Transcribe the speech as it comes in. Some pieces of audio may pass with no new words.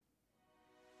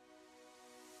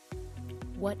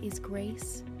What is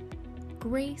grace?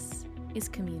 Grace is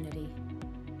community.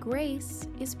 Grace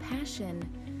is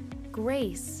passion.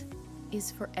 Grace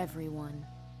is for everyone.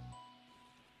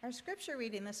 Our scripture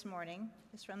reading this morning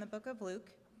is from the book of Luke,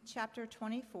 chapter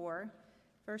 24,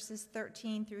 verses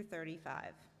 13 through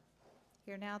 35.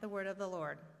 Hear now the word of the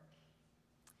Lord.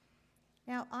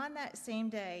 Now on that same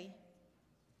day,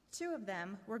 two of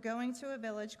them were going to a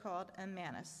village called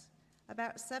Emmaus,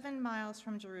 about 7 miles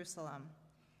from Jerusalem,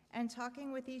 and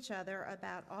talking with each other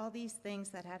about all these things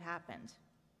that had happened.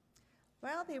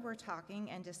 While they were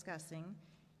talking and discussing,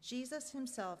 Jesus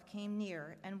himself came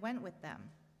near and went with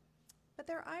them. But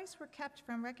their eyes were kept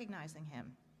from recognizing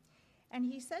him. And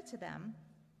he said to them,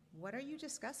 "What are you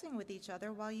discussing with each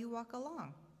other while you walk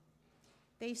along?"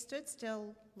 They stood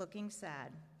still, looking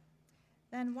sad.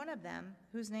 Then one of them,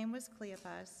 whose name was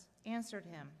Cleopas, answered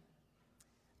him,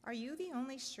 "Are you the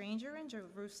only stranger in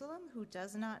Jerusalem who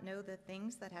does not know the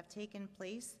things that have taken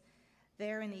place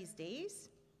there in these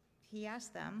days?" He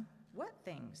asked them, "What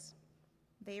things?"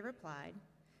 They replied,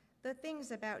 "The things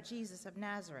about Jesus of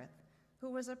Nazareth, who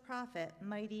was a prophet,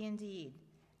 mighty in deed,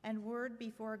 and word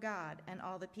before God and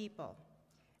all the people,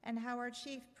 and how our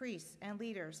chief priests and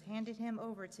leaders handed him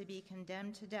over to be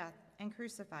condemned to death and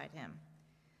crucified him.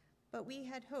 But we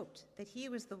had hoped that he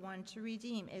was the one to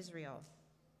redeem Israel.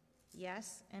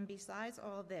 Yes, and besides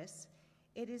all this,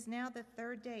 it is now the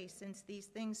 3rd day since these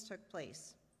things took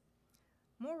place.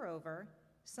 Moreover,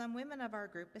 some women of our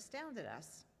group astounded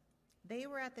us. They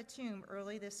were at the tomb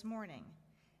early this morning,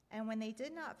 and when they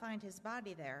did not find his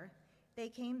body there, they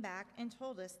came back and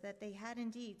told us that they had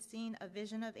indeed seen a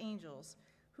vision of angels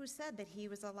who said that he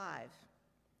was alive.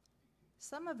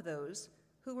 Some of those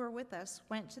who were with us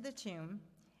went to the tomb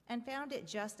and found it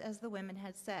just as the women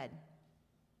had said,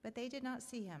 but they did not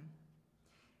see him."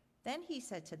 Then he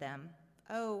said to them,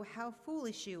 "Oh, how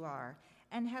foolish you are,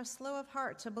 and how slow of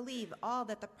heart to believe all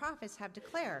that the prophets have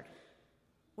declared.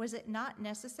 Was it not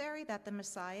necessary that the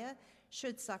Messiah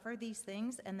should suffer these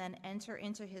things and then enter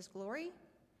into his glory?"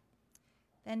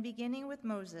 Then, beginning with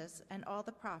Moses and all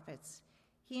the prophets,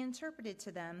 he interpreted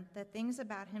to them the things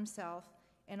about himself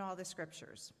in all the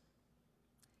scriptures.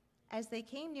 As they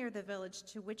came near the village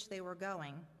to which they were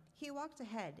going, he walked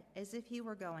ahead as if he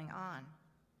were going on.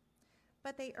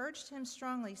 But they urged him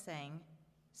strongly, saying,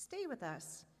 "Stay with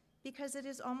us, because it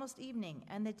is almost evening,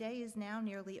 and the day is now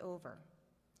nearly over."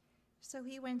 So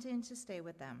he went in to stay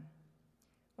with them.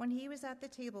 When he was at the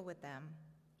table with them,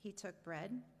 he took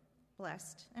bread,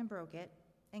 blessed and broke it,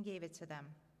 and gave it to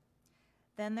them.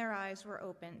 Then their eyes were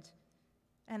opened,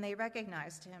 and they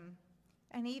recognized him,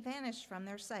 and he vanished from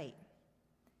their sight.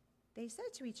 They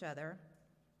said to each other,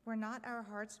 "Were not our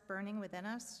hearts burning within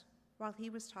us while he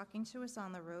was talking to us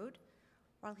on the road,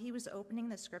 while he was opening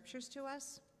the scriptures to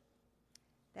us?"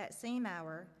 That same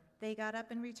hour, they got up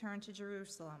and returned to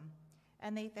Jerusalem,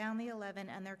 and they found the 11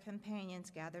 and their companions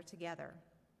gathered together.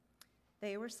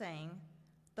 They were saying,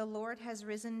 "The Lord has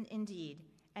risen indeed,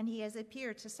 and he has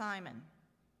appeared to Simon."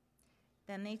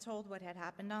 Then they told what had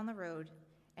happened on the road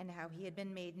and how he had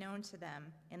been made known to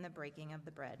them in the breaking of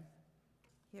the bread.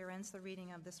 Here ends the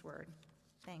reading of this word.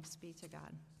 Thanks be to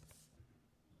God.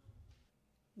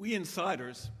 We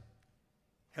insiders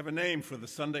have a name for the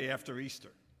Sunday after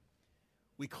Easter.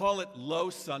 We call it Low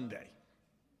Sunday.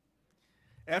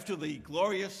 After the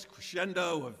glorious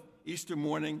crescendo of Easter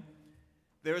morning,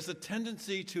 there is a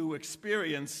tendency to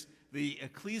experience the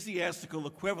ecclesiastical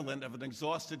equivalent of an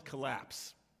exhausted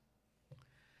collapse.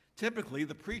 Typically,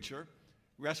 the preacher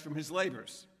rests from his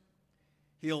labors.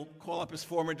 He'll call up his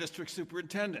former district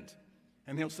superintendent,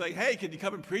 and he'll say, "Hey, can you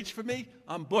come and preach for me?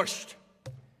 I'm bushed."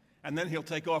 And then he'll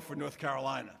take off for North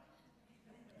Carolina.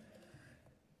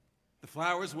 The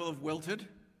flowers will have wilted,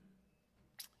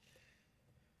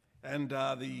 and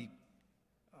the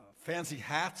fancy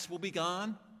hats will be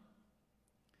gone.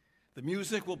 The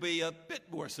music will be a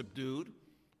bit more subdued,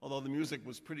 although the music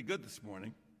was pretty good this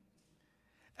morning.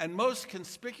 And most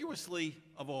conspicuously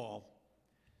of all,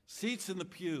 seats in the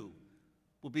pew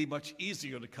will be much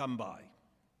easier to come by.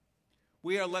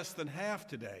 We are less than half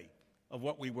today of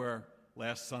what we were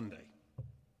last Sunday.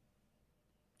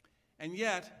 And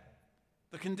yet,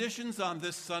 the conditions on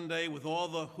this Sunday, with all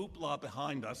the hoopla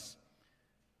behind us,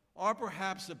 are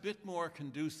perhaps a bit more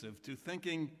conducive to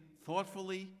thinking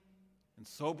thoughtfully and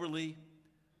soberly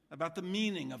about the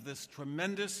meaning of this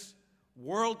tremendous,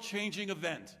 world-changing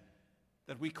event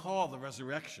that we call the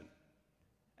resurrection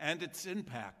and its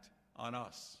impact on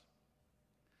us.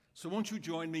 So won't you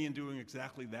join me in doing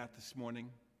exactly that this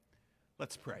morning?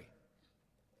 Let's pray.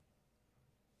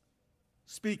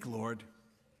 Speak, Lord,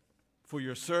 for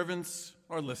your servants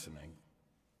are listening.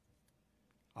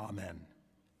 Amen.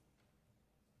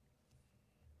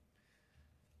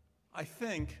 I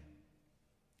think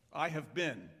I have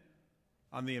been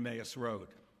on the Emmaus Road.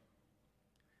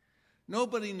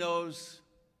 Nobody knows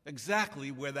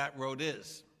exactly where that road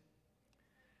is.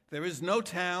 There is no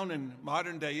town in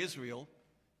modern-day Israel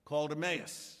called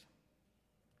Emmaus.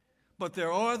 But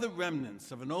there are the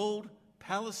remnants of an old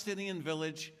Palestinian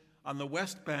village on the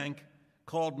West Bank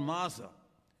called Maza,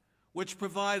 which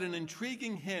provide an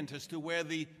intriguing hint as to where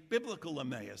the biblical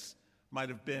Emmaus might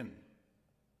have been.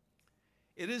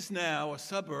 It is now a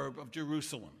suburb of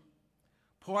Jerusalem,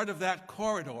 part of that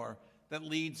corridor that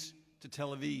leads to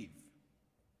Tel Aviv.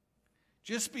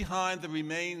 Just behind the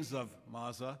remains of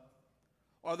Maza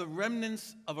are the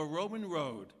remnants of a Roman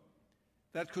road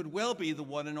that could well be the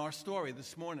one in our story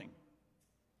this morning,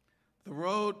 the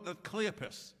road that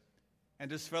Cleopas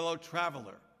and his fellow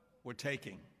traveler were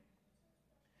taking.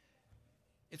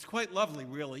 It's quite lovely,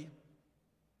 really.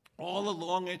 All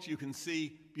along it, you can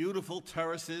see beautiful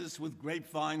terraces with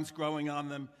grapevines growing on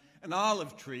them and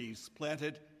olive trees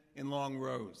planted in long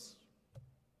rows.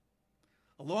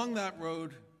 Along that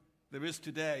road, there is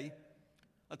today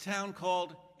a town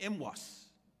called Emmaus,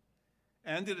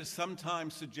 and it is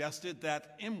sometimes suggested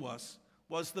that Emmaus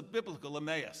was the biblical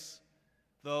Emmaus,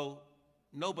 though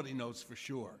nobody knows for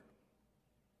sure.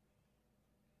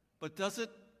 But does it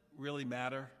really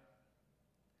matter?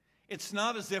 It's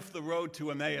not as if the road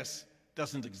to Emmaus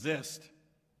doesn't exist.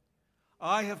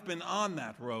 I have been on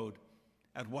that road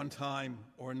at one time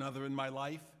or another in my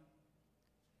life,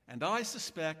 and I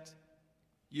suspect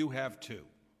you have too.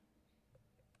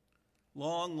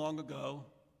 Long, long ago,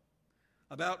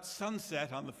 about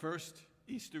sunset on the first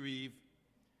Easter Eve,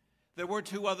 there were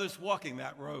two others walking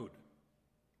that road.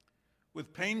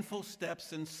 With painful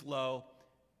steps and slow,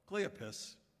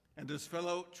 Cleopas and his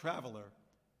fellow traveler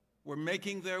were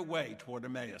making their way toward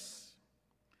Emmaus,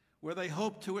 where they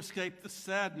hoped to escape the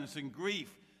sadness and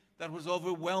grief that was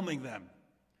overwhelming them,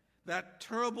 that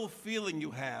terrible feeling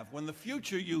you have when the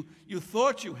future you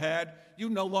thought you had, you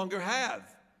no longer have,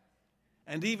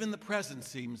 and even the present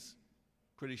seems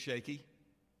pretty shaky.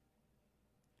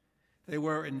 They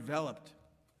were enveloped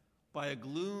by a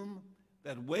gloom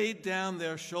that weighed down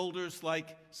their shoulders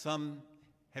like some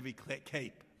heavy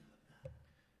cape.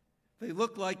 They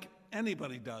looked like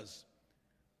anybody does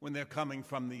when they're coming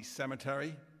from the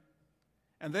cemetery,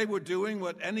 and they were doing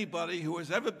what anybody who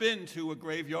has ever been to a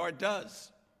graveyard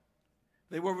does.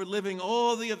 They were reliving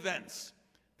all the events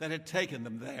that had taken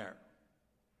them there.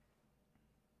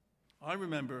 I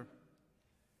remember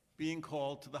being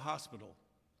called to the hospital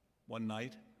one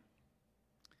night.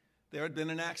 There had been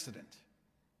an accident.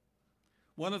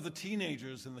 One of the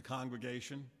teenagers in the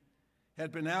congregation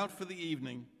had been out for the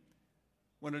evening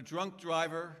when a drunk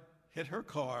driver hit her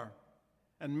car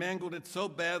and mangled it so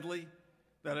badly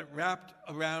that it wrapped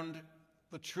around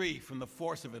the tree from the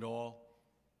force of it all,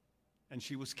 and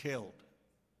she was killed.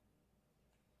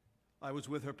 I was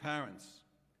with her parents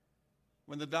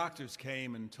when the doctors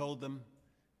came and told them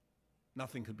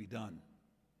nothing could be done.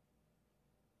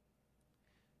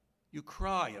 You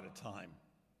cry at a time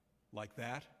like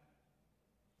that.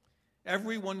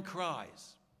 Everyone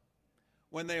cries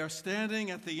when they are standing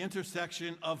at the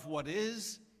intersection of what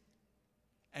is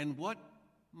and what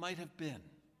might have been.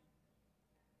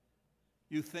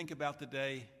 You think about the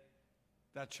day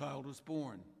that child was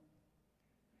born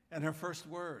and her first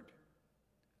word,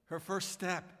 her first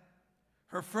step,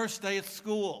 her first day at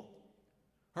school,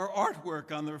 her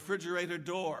artwork on the refrigerator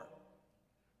door,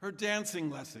 her dancing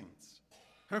lessons,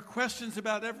 her questions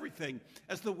about everything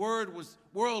as the world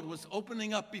was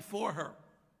opening up before her.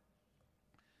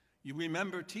 You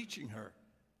remember teaching her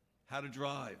how to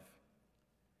drive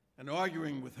and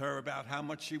arguing with her about how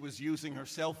much she was using her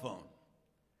cell phone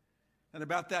and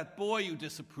about that boy you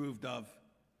disapproved of,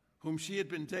 whom she had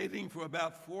been dating for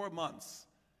about 4 months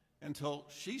until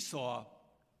she saw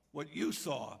what you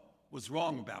saw was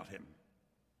wrong about him.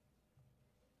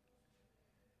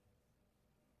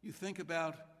 You think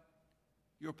about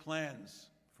your plans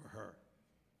for her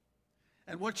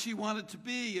and what she wanted to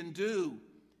be and do.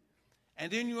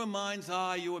 And in your mind's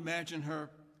eye, you imagine her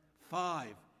 5,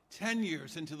 10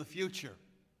 years into the future.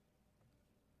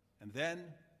 And then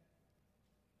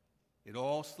it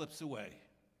all slips away,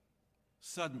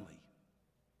 suddenly,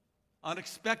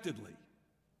 unexpectedly,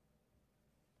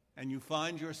 and you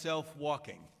find yourself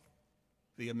walking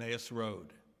the Emmaus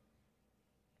Road.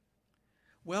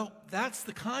 Well, that's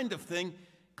the kind of thing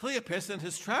Cleopas and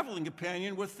his traveling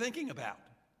companion were thinking about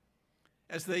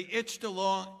as they inched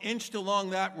along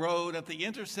that road at the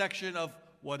intersection of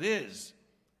what is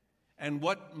and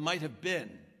what might have been,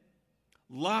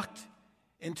 locked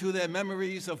into their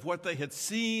memories of what they had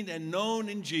seen and known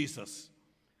in Jesus,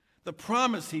 the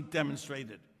promise he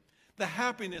demonstrated, the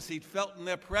happiness he'd felt in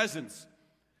their presence,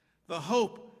 the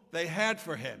hope they had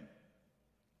for him.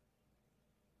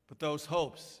 But those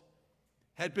hopes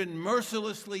had been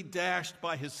mercilessly dashed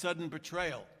by his sudden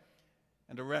betrayal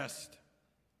and arrest,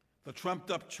 the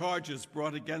trumped-up charges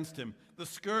brought against him, the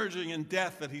scourging and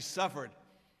death that he suffered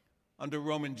under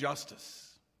Roman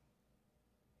justice.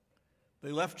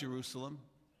 They left Jerusalem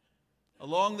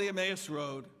along the Emmaus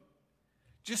Road,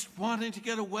 just wanting to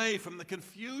get away from the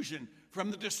confusion,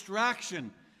 from the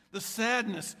distraction, the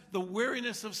sadness, the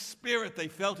weariness of spirit they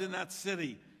felt in that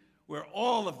city where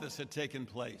all of this had taken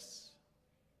place.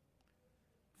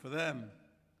 For them,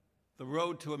 the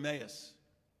road to Emmaus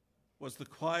was the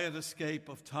quiet escape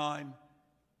of time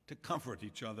to comfort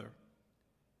each other,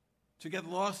 to get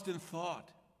lost in thought,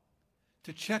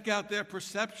 to check out their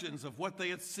perceptions of what they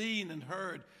had seen and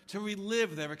heard, to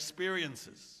relive their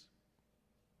experiences.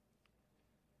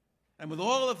 And with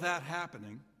all of that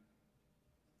happening,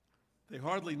 they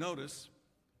hardly notice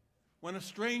when a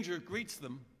stranger greets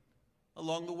them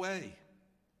along the way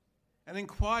and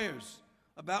inquires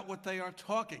about what they are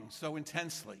talking so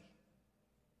intensely.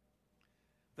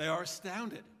 They are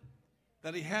astounded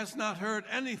that he has not heard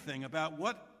anything about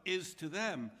what is to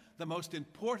them the most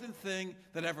important thing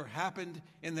that ever happened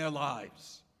in their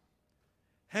lives.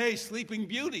 Hey, Sleeping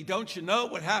Beauty, don't you know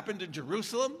what happened in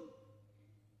Jerusalem?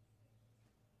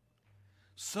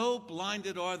 So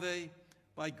blinded are they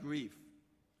by grief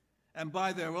and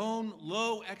by their own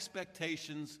low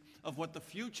expectations of what the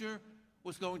future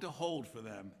was going to hold for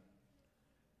them,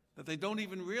 that they don't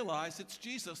even realize it's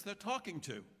Jesus they're talking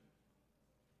to.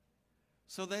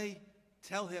 So they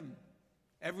tell him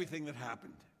everything that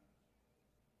happened.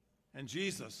 And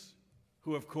Jesus,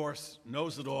 who of course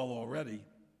knows it all already,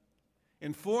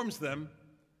 informs them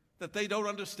that they don't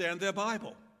understand their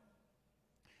Bible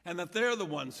and that they're the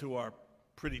ones who are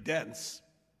pretty dense.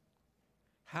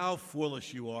 How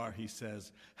foolish you are, he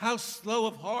says. How slow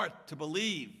of heart to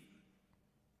believe.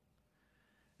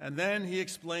 And then he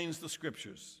explains the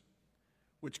scriptures,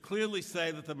 which clearly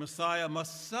say that the Messiah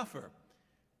must suffer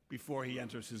before he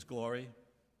enters his glory.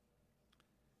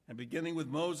 And beginning with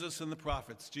Moses and the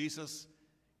prophets, Jesus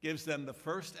gives them the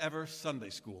first ever Sunday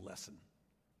school lesson.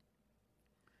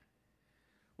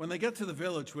 When they get to the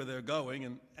village where they're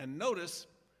going, and notice,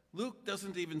 Luke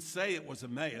doesn't even say it was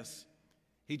Emmaus.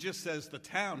 He just says the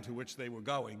town to which they were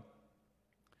going.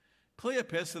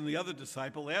 Cleopas and the other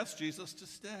disciple asked Jesus to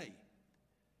stay,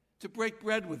 to break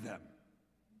bread with them.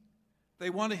 They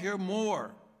want to hear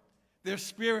more. Their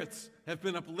spirits have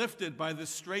been uplifted by this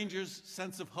stranger's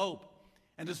sense of hope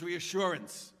and his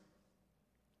reassurance.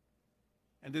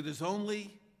 And it is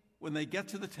only when they get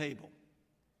to the table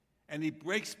and he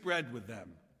breaks bread with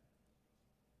them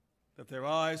that their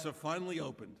eyes are finally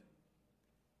opened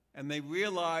and they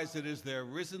realize it is their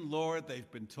risen Lord they've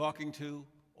been talking to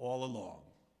all along.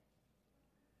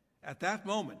 At that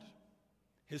moment,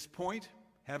 his point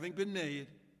having been made,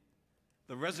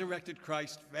 the resurrected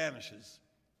Christ vanishes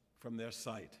from their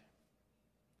sight.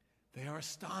 They are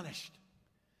astonished.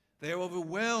 They are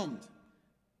overwhelmed.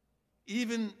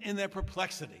 Even in their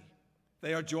perplexity,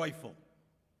 they are joyful.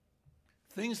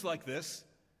 Things like this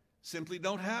simply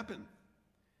don't happen.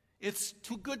 It's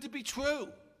too good to be true.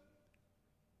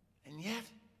 And yet,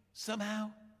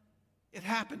 somehow, it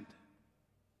happened.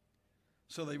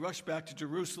 So they rush back to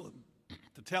Jerusalem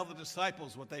to tell the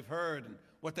disciples what they've heard and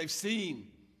what they've seen.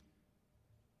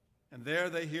 And there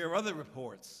they hear other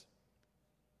reports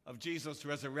of Jesus'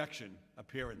 resurrection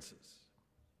appearances.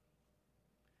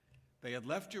 They had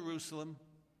left Jerusalem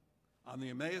on the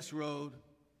Emmaus Road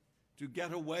to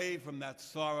get away from that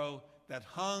sorrow that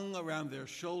hung around their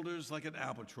shoulders like an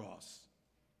albatross.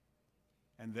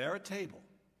 And there at table,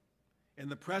 in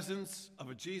the presence of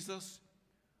a Jesus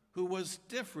who was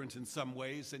different in some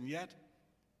ways and yet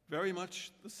very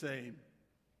much the same,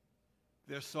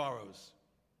 their sorrows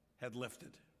had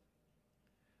lifted.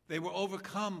 They were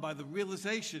overcome by the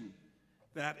realization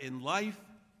that in life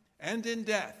and in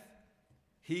death,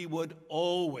 he would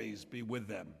always be with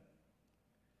them.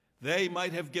 They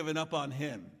might have given up on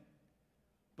him,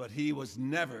 but he was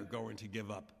never going to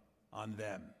give up on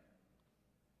them.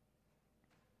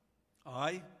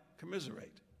 I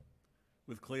commiserate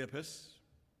with Cleopas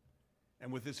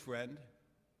and with his friend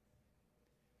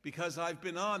because I've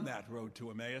been on that road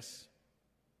to Emmaus.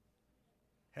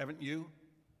 Haven't you?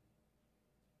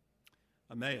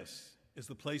 Emmaus is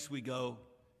the place we go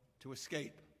to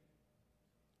escape.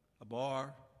 A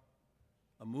bar,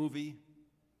 a movie.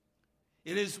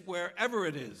 It is wherever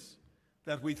it is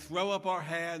that we throw up our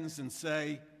hands and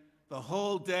say, the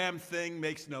whole damn thing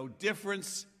makes no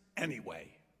difference anyway.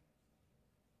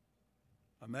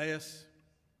 Emmaus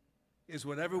is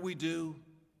whatever we do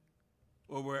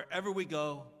or wherever we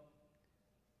go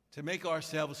to make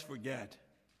ourselves forget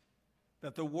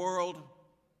that the world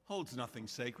holds nothing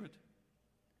sacred,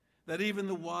 that even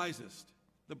the wisest,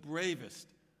 the bravest,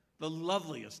 the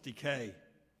loveliest decay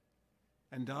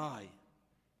and die,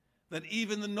 that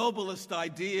even the noblest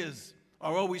ideas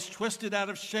are always twisted out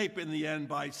of shape in the end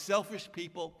by selfish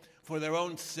people for their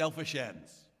own selfish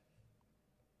ends.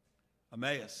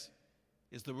 Emmaus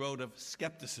is the road of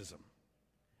skepticism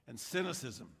and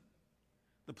cynicism,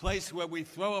 the place where we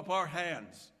throw up our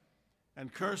hands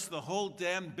and curse the whole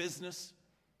damn business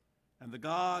and the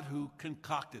God who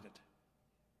concocted it.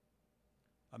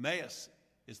 Emmaus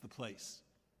is the place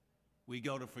we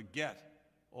go to forget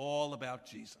all about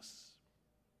Jesus.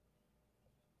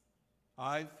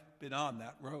 I've been on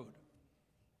that road,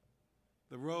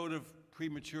 the road of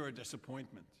premature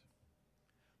disappointment,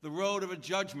 the road of a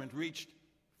judgment reached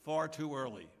far too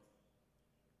early,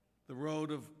 the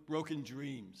road of broken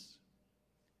dreams,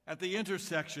 at the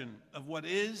intersection of what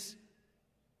is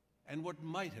and what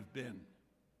might have been.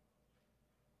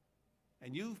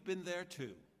 And you've been there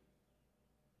too,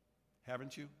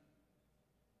 haven't you?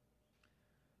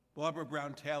 Barbara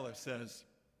Brown Taylor says,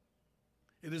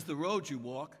 "It is the road you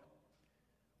walk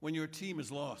when your team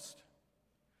is lost,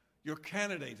 your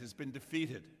candidate has been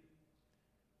defeated,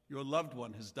 your loved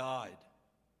one has died.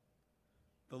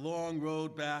 The long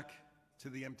road back to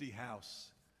the empty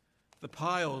house, the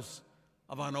piles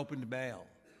of unopened mail,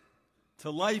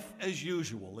 to life as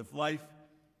usual, if life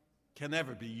can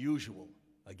ever be usual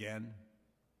again."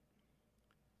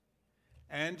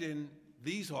 And in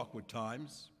these awkward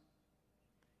times,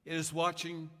 it is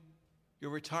watching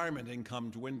your retirement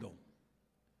income dwindle,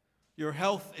 your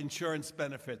health insurance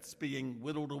benefits being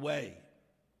whittled away.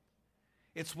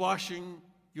 It's watching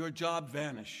your job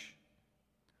vanish,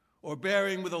 or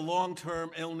bearing with a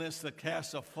long-term illness that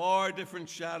casts a far different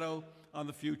shadow on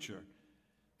the future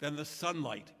than the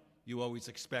sunlight you always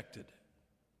expected.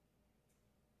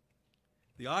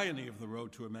 The irony of the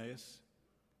road to Emmaus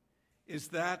is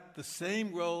that the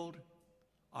same road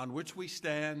on which we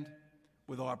stand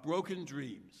with our broken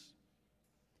dreams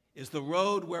is the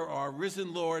road where our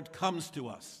risen Lord comes to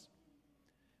us,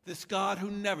 this God who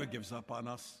never gives up on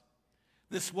us,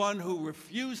 this one who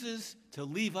refuses to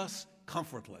leave us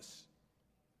comfortless.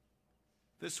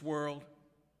 This world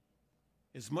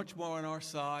is much more on our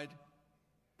side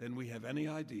than we have any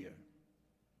idea.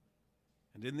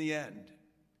 And in the end,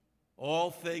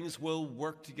 all things will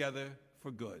work together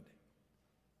for good,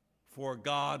 for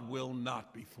God will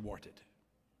not be thwarted.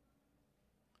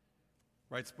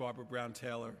 Writes Barbara Brown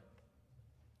Taylor,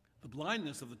 the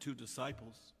blindness of the two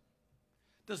disciples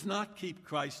does not keep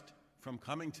Christ from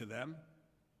coming to them.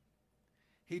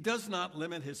 He does not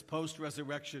limit his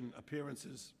post-resurrection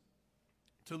appearances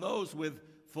to those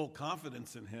with full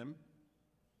confidence in him.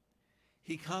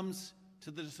 He comes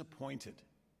to the disappointed,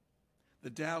 the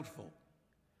doubtful,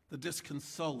 the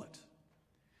disconsolate.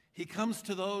 He comes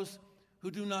to those who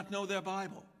do not know their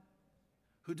Bible,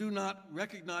 who do not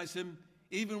recognize him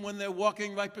even when they're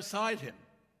walking right beside him.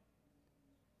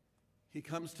 He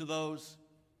comes to those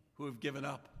who have given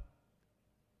up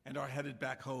and are headed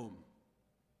back home,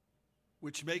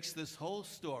 which makes this whole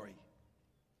story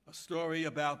a story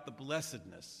about the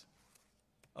blessedness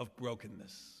of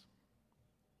brokenness.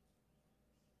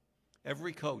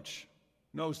 Every coach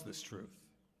knows this truth.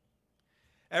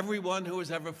 Everyone who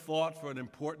has ever fought for an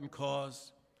important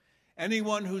cause,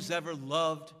 anyone who's ever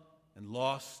loved and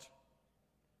lost,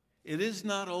 it is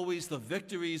not always the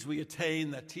victories we attain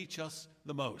that teach us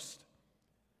the most,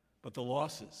 but the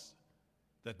losses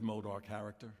that mold our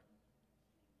character.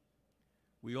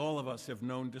 We all of us have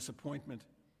known disappointment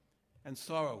and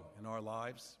sorrow in our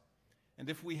lives, and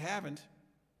if we haven't,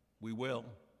 we will.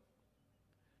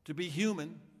 To be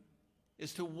human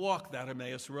is to walk that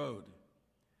Emmaus Road,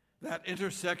 that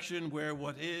intersection where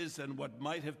what is and what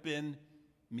might have been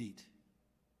meet.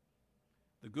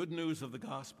 The good news of the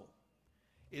gospel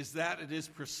is that it is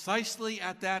precisely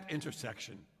at that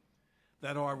intersection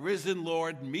that our risen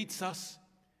Lord meets us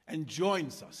and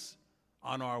joins us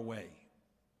on our way.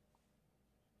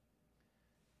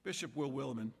 Bishop Will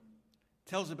Willimon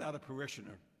tells about a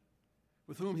parishioner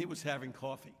with whom he was having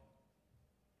coffee.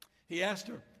 He asked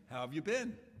her, "How have you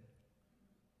been?"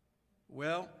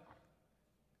 "Well,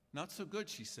 not so good,"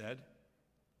 she said.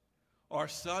 "Our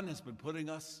son has been putting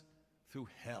us through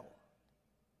hell."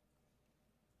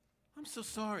 "I'm so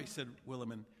sorry," said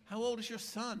Willimon. "How old is your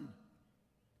son?"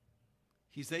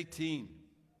 "He's 18,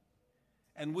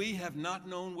 and we have not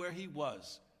known where he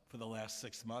was for the last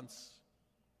 6 months.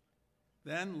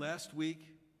 Then, last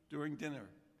week, during dinner,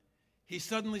 he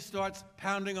suddenly starts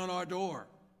pounding on our door.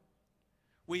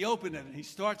 We open it, and he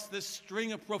starts this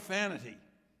string of profanity.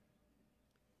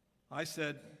 I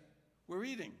said, "We're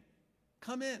eating.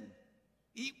 Come in.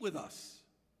 Eat with us."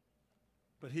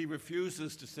 But he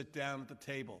refuses to sit down at the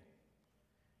table.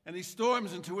 And he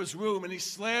storms into his room, and he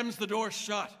slams the door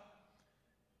shut.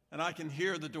 And I can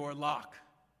hear the door lock.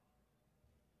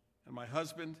 And my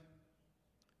husband,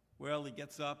 well, he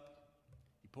gets up.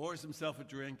 He pours himself a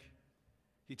drink.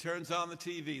 He turns on the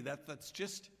TV. That's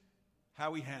just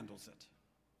how he handles it.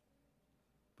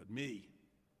 But me,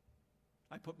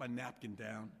 I put my napkin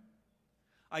down.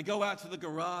 I go out to the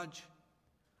garage.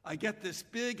 I get this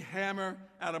big hammer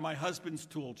out of my husband's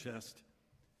tool chest.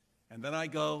 And then I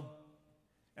go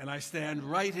and I stand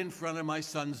right in front of my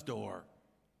son's door.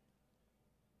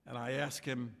 And I ask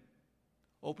him,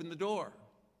 "Open the door."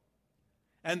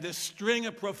 And this string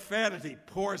of profanity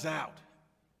pours out.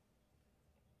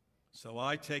 So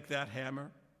I take that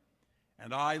hammer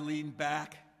and I lean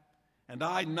back and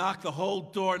I knock the whole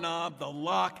doorknob, the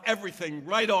lock, everything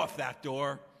right off that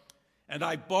door, and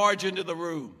I barge into the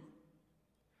room.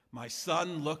 My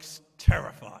son looks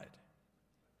terrified.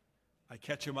 I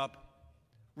catch him up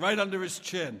right under his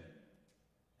chin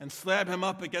and slam him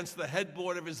up against the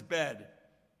headboard of his bed.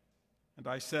 And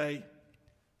I say,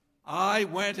 "I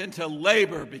went into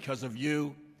labor because of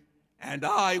you, and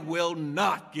I will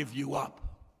not give you up."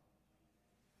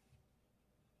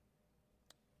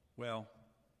 Well,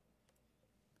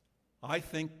 I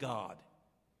think God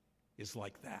is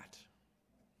like that.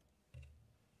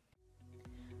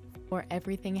 For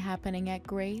everything happening at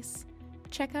Grace,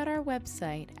 check out our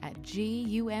website at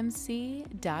gumc.org.